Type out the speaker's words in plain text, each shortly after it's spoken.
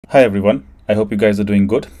Hi everyone, I hope you guys are doing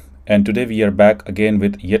good. And today we are back again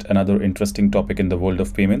with yet another interesting topic in the world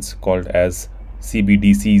of payments called as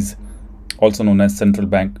CBDCs, also known as central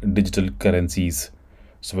bank digital currencies.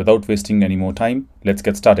 So without wasting any more time, let's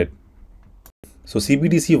get started. So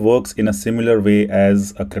CBDC works in a similar way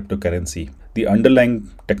as a cryptocurrency. The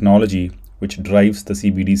underlying technology which drives the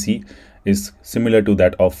CBDC is similar to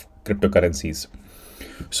that of cryptocurrencies.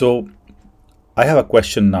 So I have a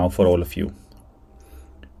question now for all of you.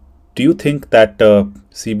 Do you think that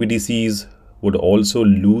CBDCs would also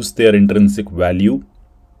lose their intrinsic value,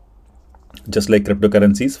 just like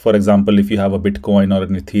cryptocurrencies? For example, if you have a Bitcoin or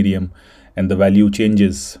an Ethereum and the value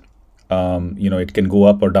changes, it can go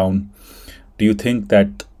up or down. Do you think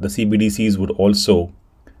that the CBDCs would also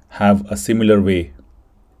have a similar way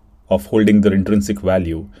of holding their intrinsic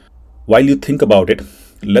value? While you think about it,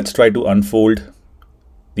 let's try to unfold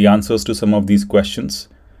the answers to some of these questions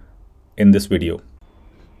in this video.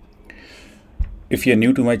 If you're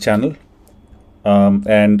new to my channel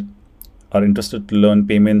and are interested to learn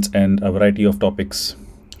payments and a variety of topics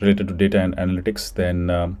related to data and analytics, then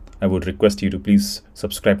I would request you to please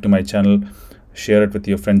subscribe to my channel, share it with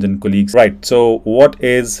your friends and colleagues. Right, so what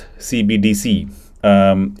is CBDC?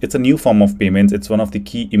 It's a new form of payments. It's one of the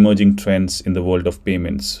key emerging trends in the world of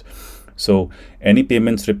payments. So any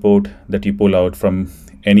payments report that you pull out from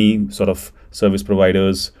any sort of service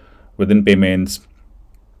providers within payments,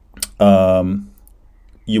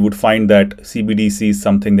 you would find that CBDC is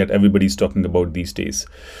something that everybody's talking about these days.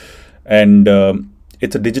 And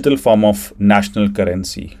it's a digital form of national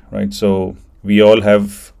currency, right? So we all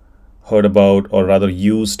have heard about, or rather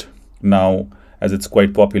used now, as it's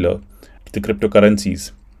quite popular, the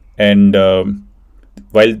cryptocurrencies. And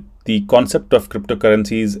while the concept of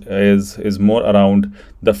cryptocurrencies is more around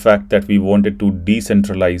the fact that we wanted to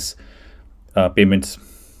decentralize payments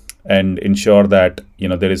and ensure that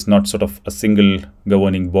there is not sort of a single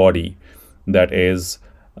governing body that is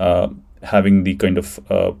having the kind of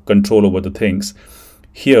control over the things.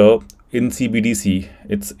 Here in CBDC,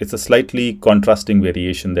 it's a slightly contrasting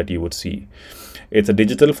variation that you would see. It's a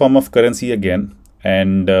digital form of currency again,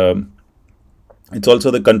 and it's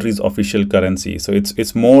also the country's official currency. So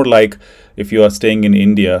it's more like if you are staying in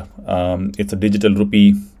India, it's a digital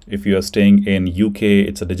rupee. If you are staying in UK,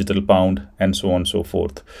 it's a digital pound, and so on and so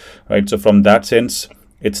forth, right? So from that sense,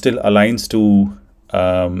 it still aligns to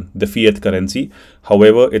the fiat currency.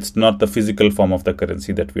 However, it's not the physical form of the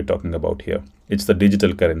currency that we're talking about here. It's the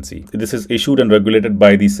digital currency. This is issued and regulated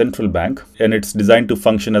by the central bank, and it's designed to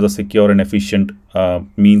function as a secure and efficient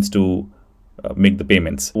means to make the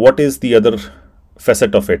payments. What is the other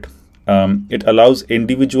facet of it? It allows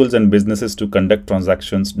individuals and businesses to conduct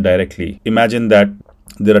transactions directly. Imagine that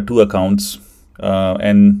there are two accounts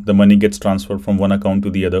and the money gets transferred from one account to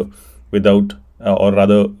the other without or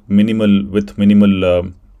rather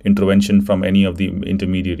minimal intervention from any of the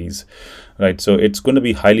intermediaries, right? So it's going to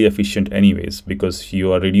be highly efficient anyways, because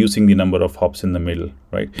you are reducing the number of hops in the middle,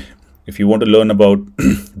 right? If you want to learn about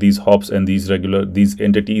these hops and these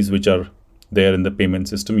entities which are there in the payment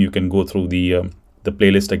system, you can go through the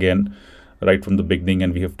playlist again right from the beginning,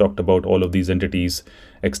 and we have talked about all of these entities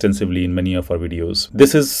extensively in many of our videos.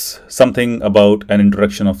 This is something about an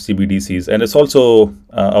introduction of CBDCs, and it's also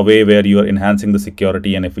a way where you are enhancing the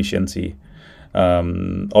security and efficiency.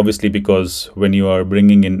 Obviously, because when you are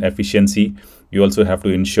bringing in efficiency, you also have to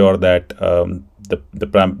ensure that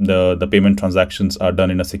the payment transactions are done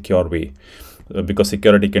in a secure way, because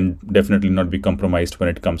security can definitely not be compromised when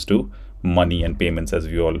it comes to money and payments, as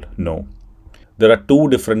we all know. There are two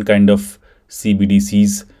different kind of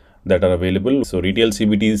CBDCs that are available. So retail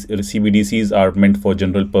CBDCs are meant for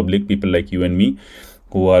general public, people like you and me,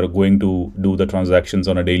 who are going to do the transactions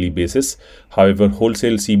on a daily basis. However,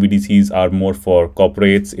 wholesale CBDCs are more for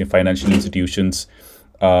corporates, financial institutions,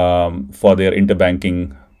 for their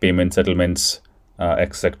interbanking payment settlements,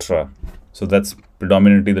 etc. So that's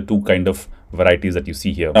predominantly the two kind of varieties that you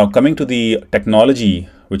see here. Now, coming to the technology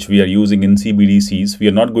which we are using in CBDCs, we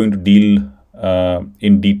are not going to deal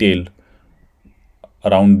in detail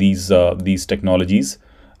around these technologies.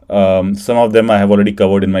 Some of them I have already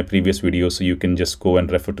covered in my previous video, so you can just go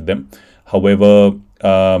and refer to them. However,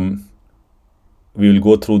 we will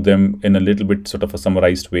go through them in a little bit sort of a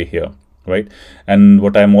summarized way here, right? And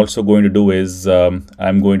what I'm also going to do is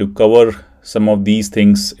I'm going to cover some of these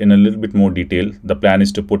things in a little bit more detail. The plan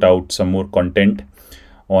is to put out some more content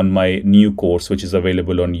on my new course, which is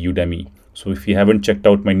available on Udemy. So if you haven't checked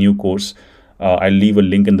out my new course, I'll leave a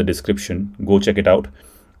link in the description. Go check it out.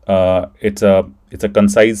 It's a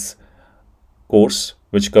concise course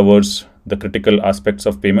which covers the critical aspects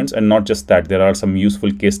of payments. And not just that, there are some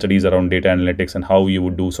useful case studies around data analytics and how you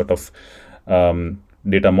would do sort of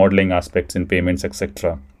data modeling aspects in payments,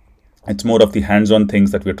 etc. It's more of the hands-on things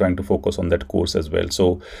that we're trying to focus on that course as well.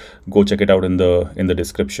 So go check it out in the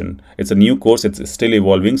description. It's a new course. It's still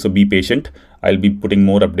evolving, so be patient. I'll be putting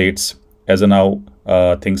more updates as and how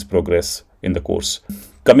things progress in the course.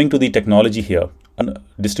 Coming to the technology here,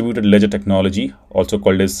 distributed ledger technology, also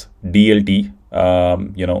called as DLT.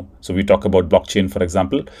 So we talk about blockchain, for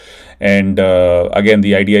example, and again,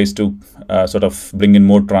 the idea is to sort of bring in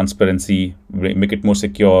more transparency, make it more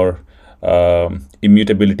secure,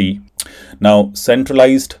 immutability. Now,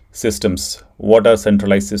 centralized systems. What are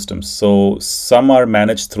centralized systems? So some are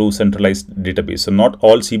managed through centralized database. So not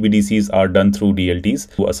all CBDCs are done through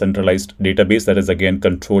DLTs, a centralized database that is again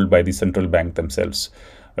controlled by the central bank themselves,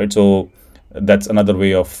 right? So that's another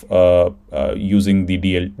way of using the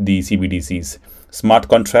CBDCs. Smart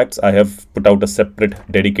contracts. I have put out a separate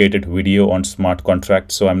dedicated video on smart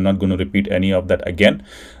contracts, so I'm not going to repeat any of that again,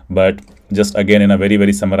 but just again in a very,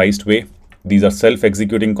 very summarized way. These are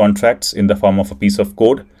self-executing contracts in the form of a piece of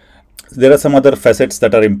code. There are some other facets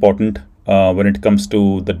that are important when it comes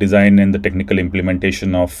to the design and the technical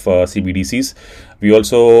implementation of CBDCs. We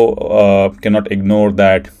also cannot ignore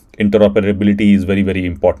that interoperability is very, very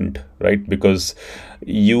important, right? Because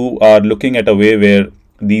you are looking at a way where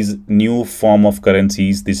these new form of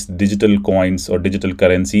currencies, these digital coins or digital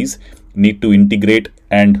currencies, need to integrate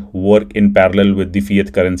and work in parallel with the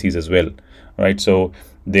fiat currencies as well, right? So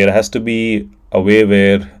there has to be a way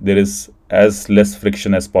where there is as less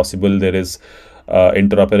friction as possible. There is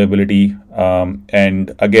interoperability,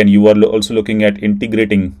 and again, you are also looking at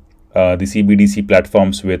integrating the CBDC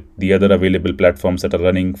platforms with the other available platforms that are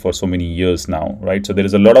running for so many years now, right? So there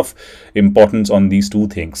is a lot of importance on these two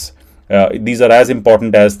things. These are as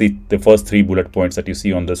important as the first three bullet points that you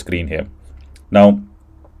see on the screen here. Now,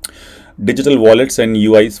 digital wallets and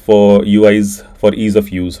UIs for ease of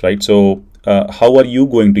use, right? So how are you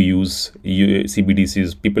going to use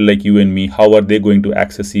CBDCs? People like you and me, how are they going to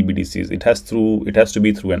access CBDCs? It has to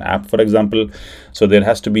be through an app, for example. So there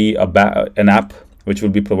has to be an app which will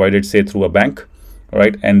be provided, say, through a bank,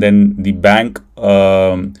 right? And then the bank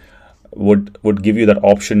would give you that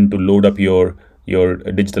option to load up your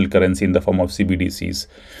digital currency in the form of CBDCs.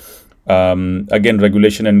 Again,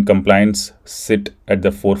 regulation and compliance sit at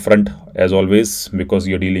the forefront as always, because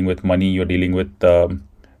you're dealing with money, you're dealing with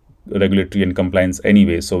regulatory and compliance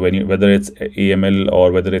anyway. So whether it's AML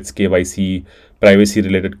or whether it's KYC, privacy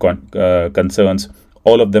related concerns,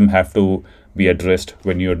 all of them have to be addressed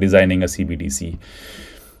when you're designing a CBDC.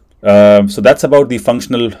 So that's about the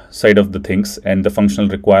functional side of the things and the functional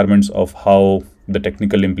requirements of how the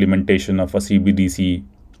technical implementation of a CBDC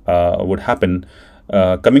would happen.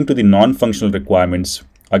 Coming to the non-functional requirements,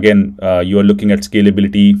 again, you are looking at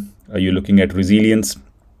scalability, you're looking at resilience,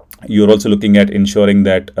 you're also looking at ensuring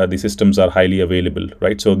that the systems are highly available,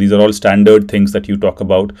 right? So these are all standard things that you talk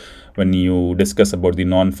about when you discuss about the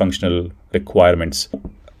non-functional requirements.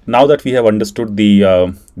 Now that we have understood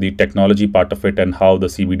the technology part of it and how the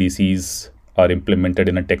CBDCs are implemented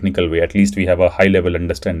in a technical way, at least we have a high-level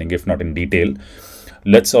understanding, if not in detail.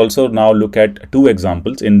 Let's also now look at two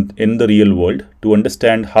examples in the real world to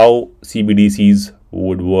understand how CBDCs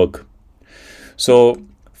would work. So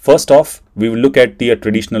first off, we will look at the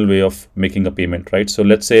traditional way of making a payment, right? So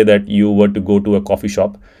let's say that you were to go to a coffee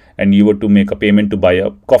shop and you were to make a payment to buy a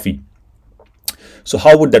coffee. So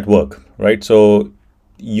how would that work, right? So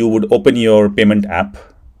you would open your payment app,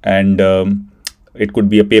 and it could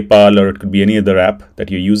be a PayPal or it could be any other app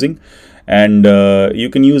that you're using, and you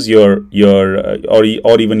can use your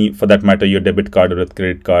or even for that matter your debit card or a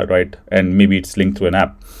credit card, right? And maybe it's linked to an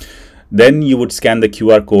app. Then you would scan the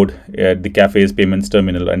QR code at the cafe's payments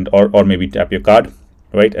terminal, and or maybe tap your card,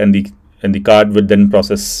 right? And the card would then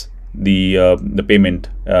process the payment,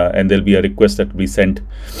 and there'll be a request that will be sent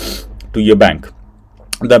to your bank.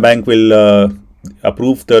 The bank will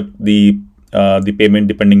approve the payment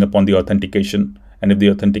depending upon the authentication, and if the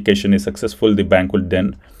authentication is successful, the bank will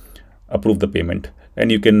then approve the payment,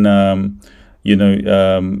 and you can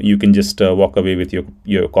you can just walk away with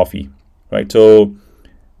your coffee, right? So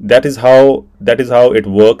that is how it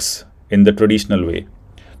works in the traditional way.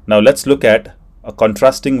 Now let's look at a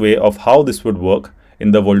contrasting way of how this would work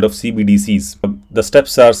in the world of CBDCs. The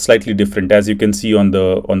steps are slightly different, as you can see on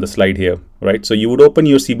the slide here, right? So you would open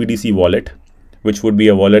your CBDC wallet, which would be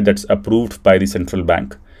a wallet that's approved by the central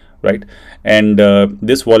bank, right? And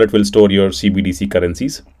this wallet will store your CBDC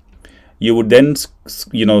currencies. You would then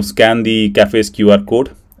scan the cafe's QR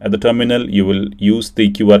code at the terminal. You will use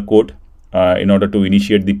the QR code in order to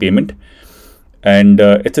initiate the payment. And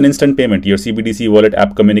it's an instant payment. Your CBDC wallet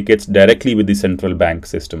app communicates directly with the central bank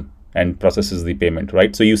system and processes the payment,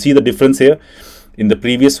 right? So you see the difference here. In the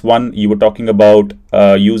previous one, you were talking about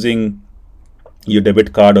using your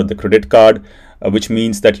debit card or the credit card, which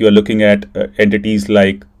means that you are looking at entities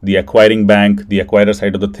like the acquiring bank, the acquirer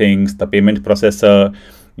side of the things, the payment processor.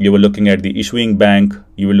 You were looking at the issuing bank,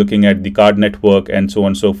 you were looking at the card network, and so on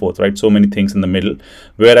and so forth, right? So many things in the middle.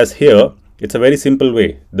 Whereas here, it's a very simple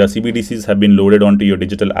way. The CBDCs have been loaded onto your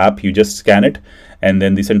digital app. You just scan it, and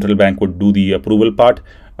then the central bank would do the approval part.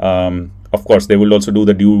 Of course, they will also do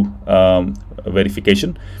the due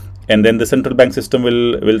verification. And then the central bank system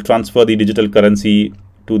will transfer the digital currency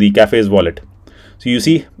to the cafe's wallet. So you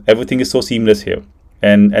see, everything is so seamless here.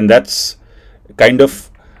 And that's kind of,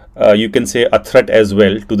 you can say, a threat as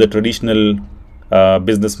well to the traditional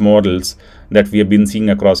business models that we have been seeing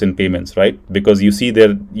across in payments, right? Because you see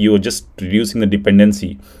there, you are just reducing the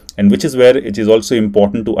dependency, and which is where it is also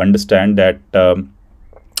important to understand that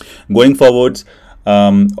going forwards,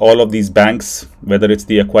 all of these banks, whether it's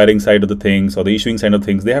the acquiring side of the things or the issuing side of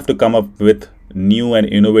things, they have to come up with new and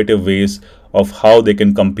innovative ways of how they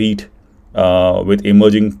can compete with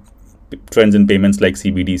emerging trends in payments like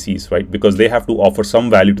CBDCs, right? Because they have to offer some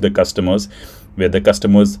value to the customers, where the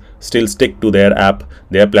customers still stick to their app,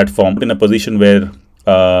 their platform, in a position where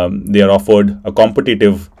they are offered a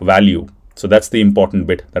competitive value. So that's the important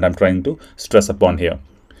bit that I'm trying to stress upon here.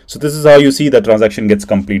 So this is how you see the transaction gets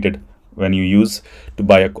completed when you use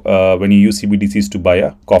CBDCs to buy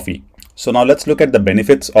a coffee. So now let's look at the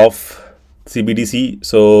benefits of CBDC.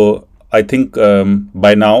 So I think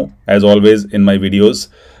by now, as always in my videos,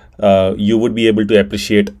 you would be able to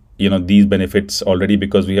appreciate these benefits already,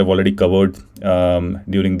 because we have already covered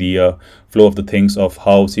during the flow of the things of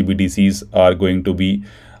how CBDCs are going to be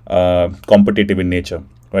competitive in nature,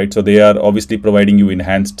 right? So they are obviously providing you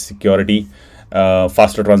enhanced security,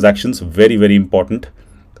 faster transactions, very, very important,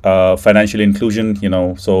 financial inclusion,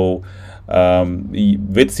 so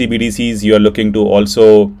with CBDCs, you are looking to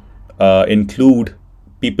also include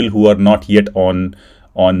people who are not yet on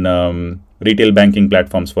retail banking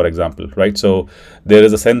platforms, for example, right? So there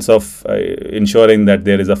is a sense of ensuring that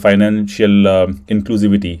there is a financial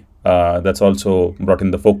inclusivity that's also brought in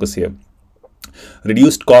the focus here.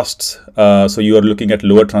 Reduced costs. So you are looking at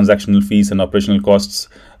lower transactional fees and operational costs.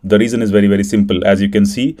 The reason is very, very simple. As you can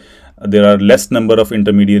see, there are less number of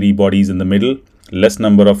intermediary bodies in the middle, less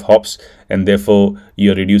number of hops, and therefore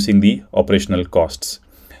you're reducing the operational costs.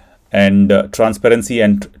 And transparency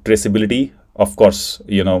and traceability, of course,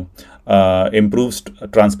 improves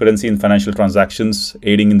transparency in financial transactions,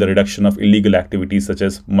 aiding in the reduction of illegal activities such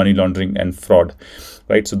as money laundering and fraud,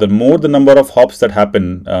 right? So the more the number of hops that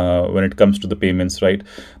happen when it comes to the payments, right,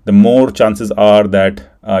 the more chances are that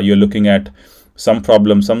you're looking at some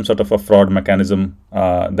problem, some sort of a fraud mechanism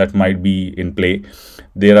that might be in play.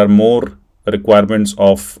 There are more requirements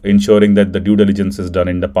of ensuring that the due diligence is done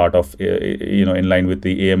in the part of, in line with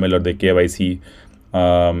the AML or the KYC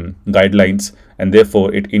guidelines, and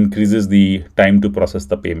therefore it increases the time to process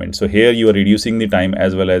the payment. So here you are reducing the time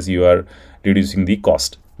as well as you are reducing the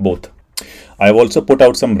cost, both. I've also put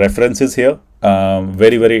out some references here,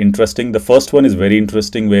 very, very interesting. The first one is very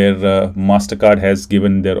interesting, where MasterCard has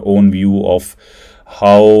given their own view of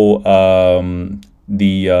how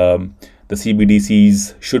the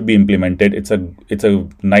CBDCs should be implemented. It's a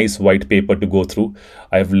nice white paper to go through.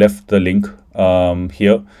 I have left the link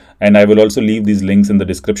here, and I will also leave these links in the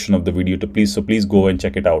description of the video so please go and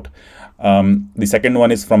check it out. The second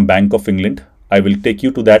one is from Bank of England. I will take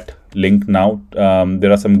you to that link now.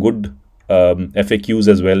 There are some good FAQs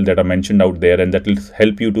as well that are mentioned out there, and that will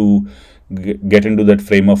help you to get into that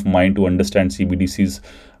frame of mind to understand CBDCs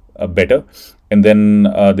better. And then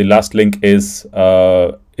the last link is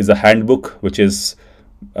a handbook which is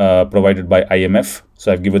provided by IMF.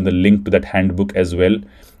 So I've given the link to that handbook as well,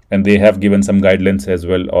 and they have given some guidelines as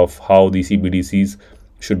well of how the CBDCs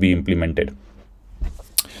should be implemented.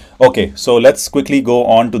 Okay, so let's quickly go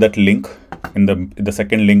on to that link in the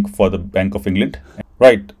second link for the Bank of England.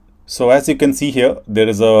 Right. So as you can see here, there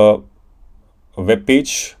is a web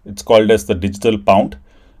page. It's called as the Digital Pound,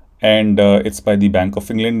 and it's by the Bank of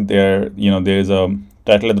England. There is a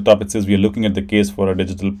title at the top. It says, "We are looking at the case for a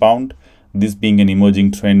digital pound. This being an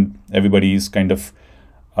emerging trend, everybody is kind of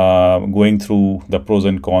going through the pros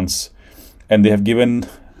and cons." And they have given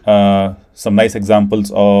some nice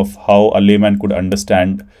examples of how a layman could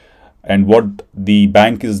understand and what the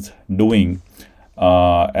bank is doing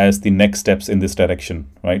as the next steps in this direction,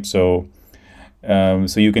 right? So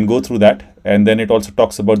you can go through that, and then it also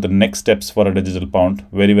talks about the next steps for a digital pound.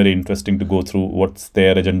 Very, very interesting to go through what's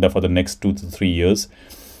their agenda for the next 2 to 3 years.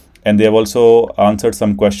 and they have also answered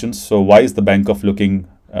some questions. So why is the bank of looking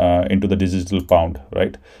into the digital pound,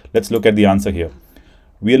 right? Let's look at the answer here.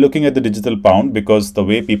 We are looking at the digital pound because the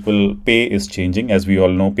way people pay is changing. As we all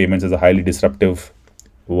know, payments is a highly disruptive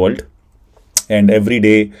world, and every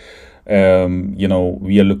day,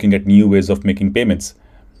 we are looking at new ways of making payments.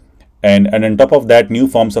 And on top of that, new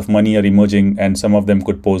forms of money are emerging, and some of them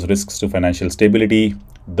could pose risks to financial stability.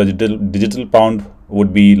 The digital pound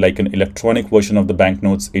would be like an electronic version of the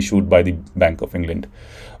banknotes issued by the Bank of England.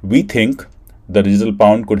 We think the digital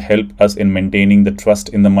pound could help us in maintaining the trust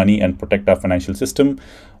in the money and protect our financial system,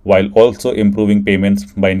 while also improving payments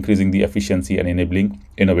by increasing the efficiency and enabling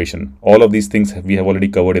innovation. All of these things we have already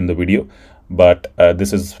covered in the video, but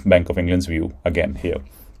this is Bank of England's view again here.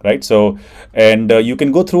 Right. So, and you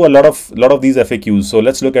can go through a lot of these FAQs. So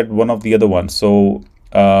let's look at one of the other ones. So,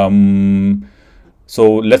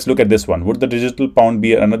 let's look at this one. Would the digital pound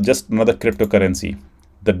be just another cryptocurrency?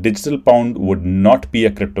 The digital pound would not be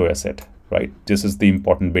a crypto asset, right? This is the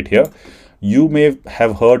important bit here. You may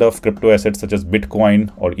have heard of crypto assets such as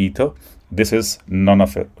Bitcoin or Ether. This is none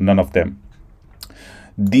of them.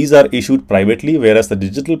 These are issued privately, whereas the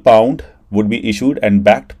digital pound would be issued and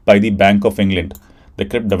backed by the Bank of England.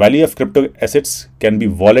 The value of crypto assets can be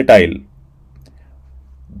volatile.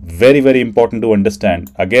 Very, very important to understand.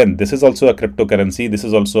 Again, this is also a cryptocurrency. This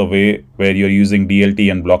is also a way where you're using DLT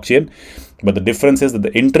and blockchain. But the difference is that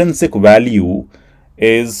the intrinsic value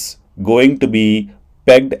is going to be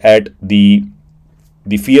pegged at the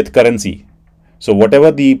fiat currency. So whatever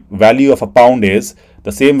the value of a pound is,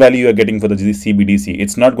 the same value you're getting for the CBDC.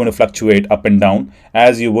 It's not going to fluctuate up and down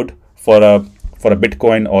as you would for a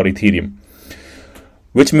Bitcoin or Ethereum,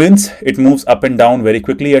 which means it moves up and down very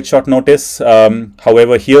quickly at short notice.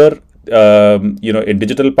 However, here, in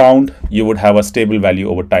digital pound, you would have a stable value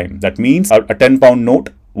over time. That means a 10 pound note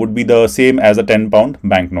would be the same as a 10 pound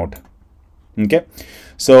banknote. Okay.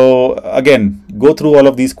 So again, go through all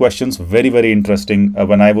of these questions. Very, very interesting.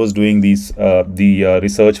 When I was doing the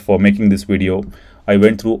research for making this video, I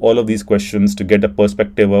went through all of these questions to get a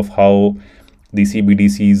perspective of how the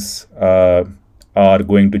CBDCs are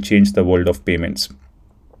going to change the world of payments.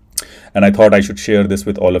 And I thought I should share this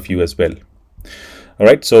with all of you as well. All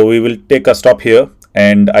right, so we will take a stop here,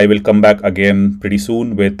 and I will come back again pretty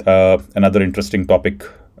soon with another interesting topic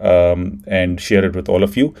and share it with all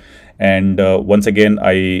of you. And once again,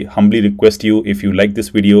 I humbly request you, if you like this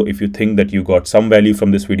video, if you think that you got some value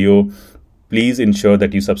from this video, please ensure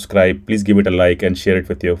that you subscribe, please give it a like and share it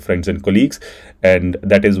with your friends and colleagues. And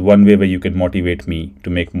that is one way where you can motivate me to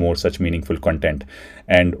make more such meaningful content.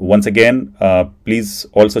 And once again, please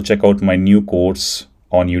also check out my new course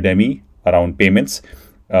on Udemy around payments.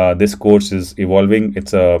 This course is evolving.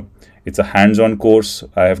 It's a hands-on course.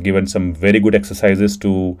 I have given some very good exercises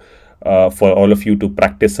for all of you to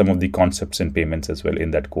practice some of the concepts in payments as well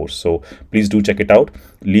in that course. So please do check it out.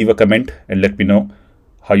 Leave a comment and let me know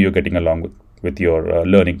how you're getting along with your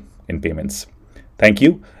learning in payments. Thank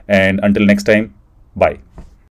you, and until next time, bye.